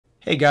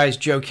Hey guys,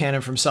 Joe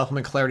Cannon from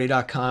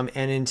SupplementClarity.com,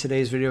 and in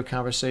today's video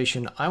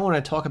conversation, I want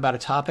to talk about a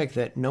topic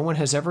that no one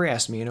has ever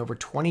asked me in over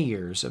 20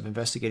 years of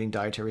investigating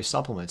dietary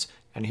supplements,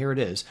 and here it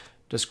is.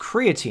 Does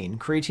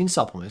creatine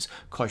supplements,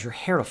 cause your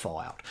hair to fall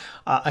out?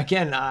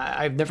 Again,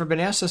 I've never been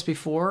asked this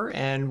before,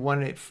 and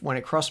when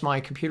it crossed my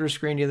computer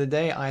screen the other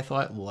day, I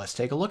thought, well, let's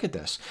take a look at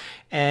this.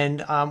 And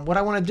what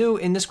I want to do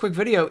in this quick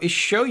video is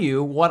show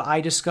you what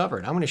I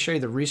discovered. I'm going to show you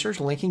the research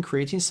linking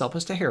creatine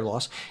supplements to hair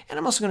loss, and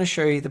I'm also going to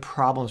show you the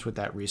problems with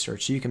that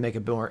research so you can make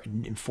a more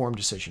informed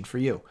decision for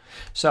you.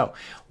 So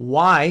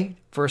why,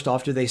 first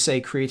off, do they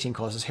say creatine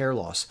causes hair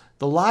loss?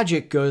 The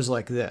logic goes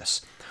like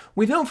this.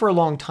 We've known for a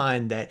long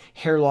time that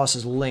hair loss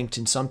is linked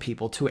in some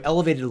people to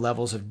elevated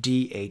levels of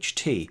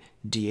DHT.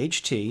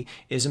 DHT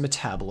is a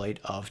metabolite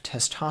of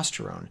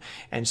testosterone.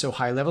 And so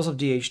high levels of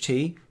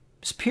DHT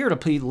appear to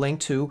be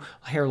linked to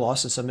hair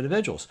loss in some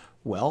individuals.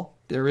 Well,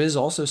 there is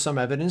also some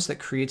evidence that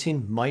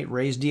creatine might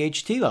raise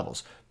DHT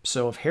levels.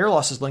 So if hair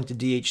loss is linked to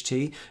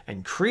DHT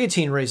and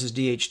creatine raises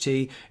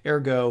DHT,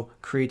 ergo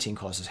creatine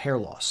causes hair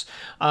loss.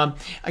 Let's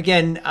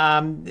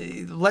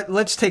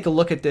take a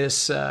look at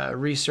this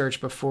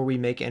research before we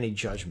make any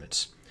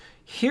judgments.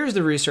 Here's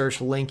the research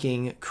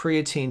linking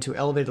creatine to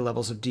elevated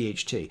levels of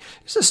DHT.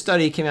 This is a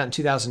study that came out in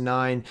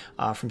 2009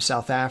 from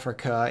South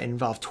Africa. It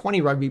involved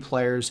 20 rugby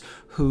players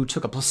who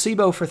took a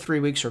placebo for 3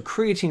 weeks or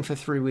creatine for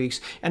 3 weeks,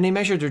 and they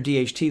measured their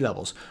DHT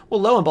levels. Well,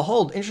 lo and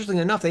behold,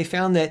 interestingly enough, they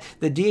found that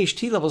the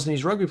DHT levels in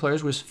these rugby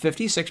players was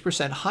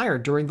 56% higher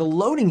during the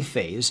loading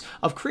phase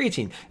of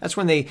creatine. That's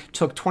when they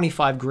took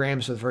 25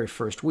 grams for the very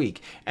first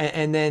week.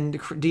 And then the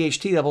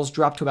DHT levels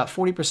dropped to about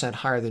 40%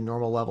 higher than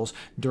normal levels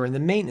during the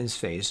maintenance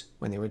phase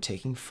when they were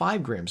taking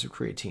 5 grams of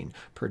creatine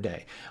per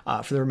day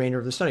for the remainder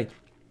of the study.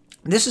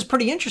 This is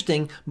pretty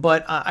interesting,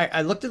 but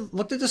I looked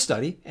at the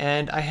study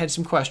and I had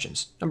some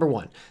questions. Number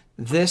one,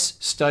 this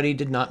study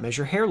did not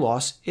measure hair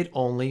loss. It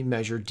only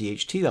measured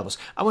DHT levels.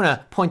 I want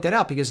to point that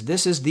out because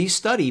this is the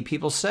study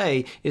people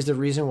say is the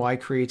reason why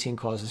creatine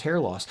causes hair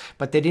loss.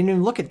 But they didn't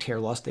even look at hair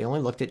loss. They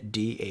only looked at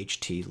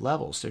DHT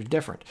levels. They're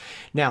different.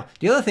 Now,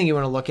 the other thing you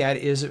want to look at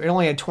is it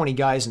only had 20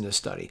 guys in this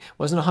study. It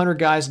wasn't 100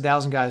 guys,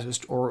 1,000 guys,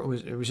 it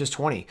was just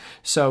 20.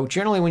 So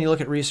generally when you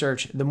look at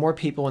research, the more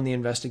people in the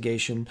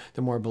investigation,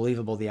 the more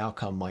believable the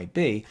outcome might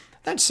be.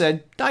 That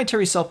said,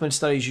 dietary supplement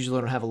studies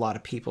usually don't have a lot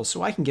of people,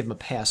 so I can give them a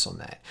pass on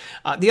that.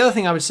 The other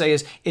thing I would say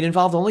is it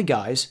involved only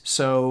guys,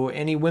 so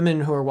any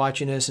women who are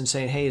watching this and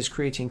saying, hey, has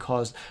creatine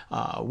caused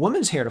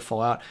women's hair to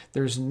fall out,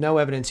 there's no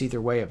evidence either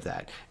way of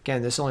that.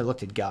 Again, this only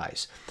looked at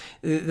guys.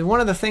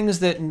 One of the things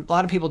that a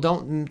lot of people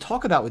don't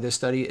talk about with this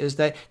study is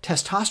that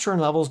testosterone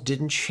levels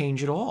didn't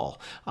change at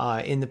all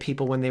in the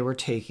people when they were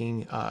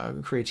taking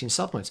creatine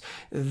supplements.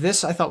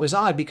 This I thought was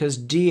odd because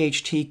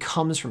DHT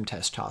comes from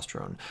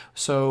testosterone.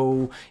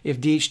 So if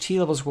DHT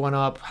levels went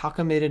up, how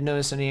come they didn't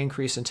notice any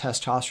increase in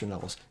testosterone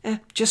levels?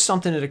 Just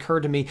something that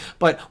occurred to me.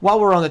 But while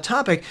we're on the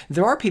topic,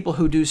 there are people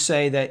who do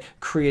say that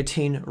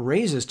creatine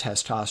raises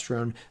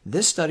testosterone.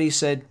 This study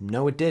said,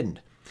 no, it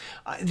didn't.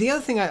 The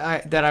other thing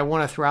that I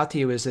want to throw out to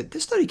you is that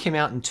this study came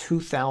out in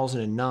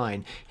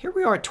 2009. Here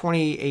we are at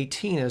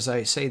 2018 as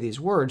I say these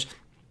words.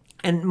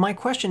 And my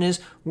question is,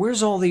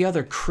 where's all the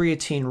other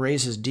creatine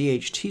raises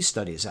DHT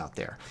studies out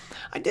there?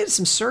 I did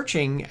some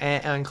searching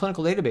on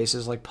clinical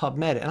databases like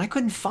PubMed, and I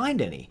couldn't find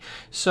any.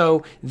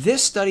 So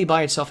this study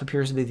by itself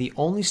appears to be the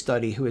only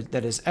study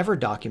that has ever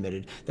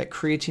documented that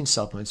creatine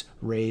supplements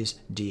raise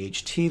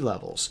DHT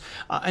levels.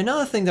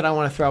 Another thing that I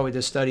want to throw out with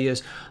this study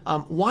is,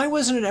 why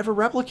wasn't it ever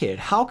replicated?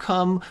 How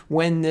come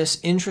when this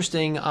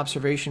interesting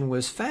observation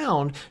was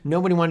found,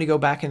 nobody wanted to go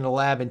back into the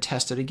lab and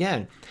test it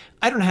again?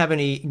 I don't have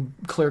any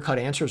clear-cut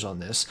answers on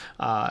this.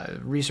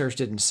 Research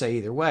didn't say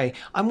either way.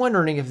 I'm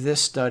wondering if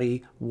this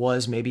study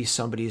was maybe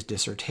somebody's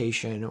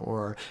dissertation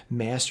or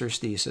master's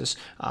thesis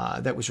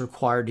that was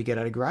required to get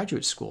out of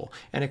graduate school.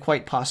 And it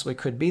quite possibly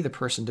could be the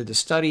person did the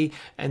study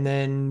and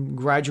then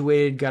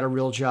graduated, got a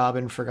real job,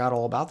 and forgot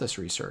all about this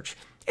research.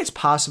 It's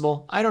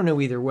possible. I don't know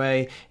either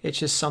way. It's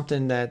just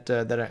something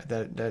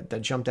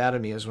that jumped out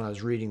at me as when I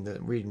was reading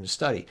the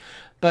study.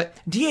 But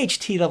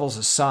DHT levels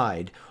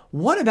aside,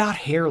 what about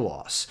hair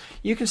loss?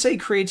 You can say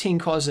creatine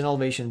causes an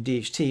elevation of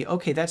DHT.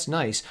 Okay, that's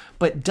nice.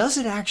 But does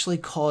it actually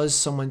cause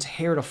someone's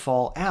hair to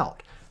fall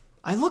out?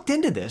 I looked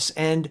into this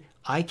and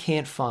I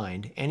can't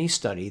find any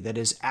study that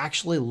has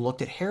actually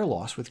looked at hair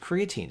loss with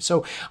creatine.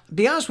 So, to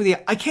be honest with you,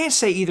 I can't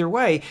say either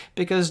way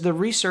because the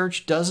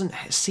research doesn't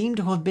seem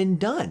to have been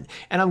done.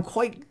 And I'm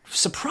quite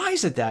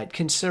surprised at that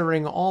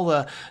considering all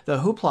the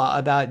hoopla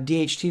about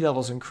DHT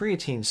levels and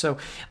creatine. So,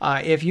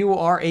 if you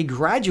are a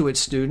graduate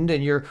student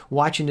and you're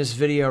watching this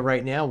video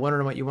right now,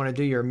 wondering what you want to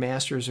do your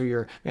master's or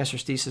your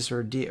master's thesis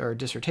or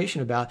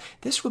dissertation about,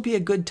 this would be a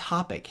good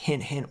topic.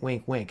 Hint, hint,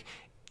 wink, wink.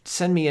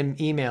 Send me an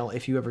email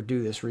if you ever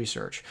do this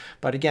research.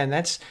 But again,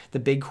 that's the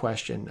big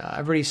question.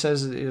 Everybody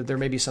says there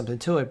may be something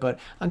to it, but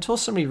until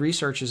somebody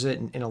researches it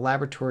in a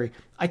laboratory,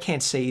 I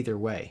can't say either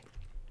way.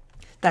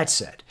 That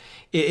said,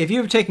 if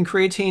you've taken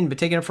creatine, been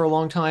taking it for a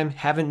long time,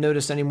 haven't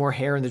noticed any more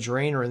hair in the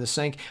drain or in the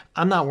sink,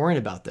 I'm not worried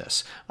about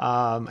this.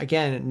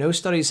 Again, no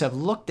studies have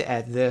looked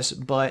at this,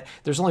 but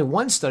there's only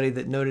one study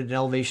that noted an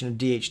elevation of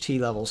DHT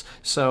levels.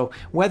 So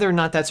whether or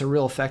not that's a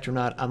real effect or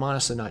not, I'm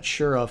honestly not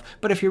sure of.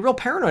 But if you're real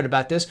paranoid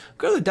about this,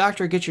 go to the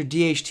doctor, get your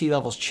DHT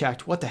levels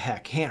checked. What the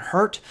heck? Can't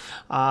hurt.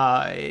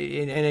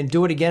 And then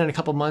do it again in a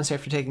couple months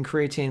after taking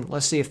creatine.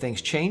 Let's see if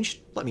things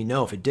changed. Let me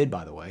know if it did,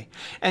 by the way.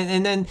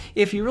 And then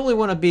if you really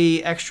want to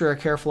be extra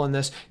careful in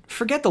this,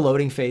 forget the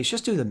loading phase.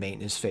 Just do the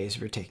maintenance phase if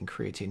you're taking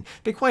creatine.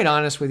 Be quite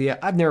honest with you,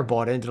 I've never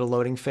bought into the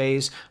loading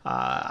phase.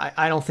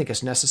 I don't think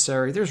it's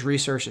necessary. There's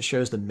research that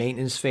shows the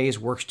maintenance phase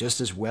works just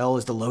as well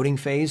as the loading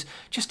phase.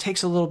 Just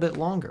takes a little bit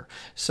longer.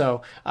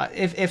 So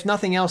if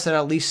nothing else,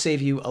 that'll at least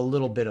save you a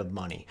little bit of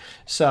money.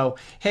 So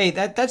hey,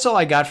 that's all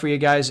I got for you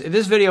guys. If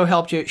this video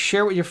helped you,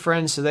 share it with your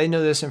friends so they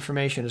know this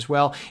information as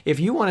well.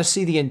 If you want to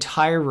see the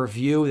entire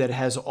review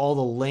that has all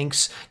the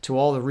links to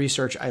all the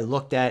research I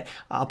looked at,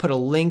 I'll put a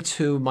link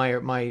to my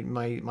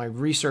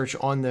research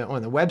on the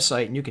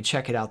website, and you can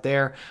check it out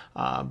there.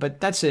 But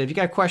that's it. If you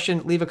got a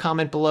question, leave a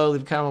comment below,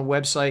 leave a comment on the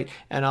website,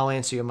 and I'll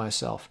answer you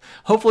myself.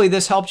 Hopefully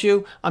this helped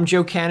you. I'm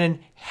Joe Cannon.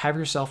 Have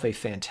yourself a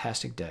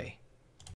fantastic day.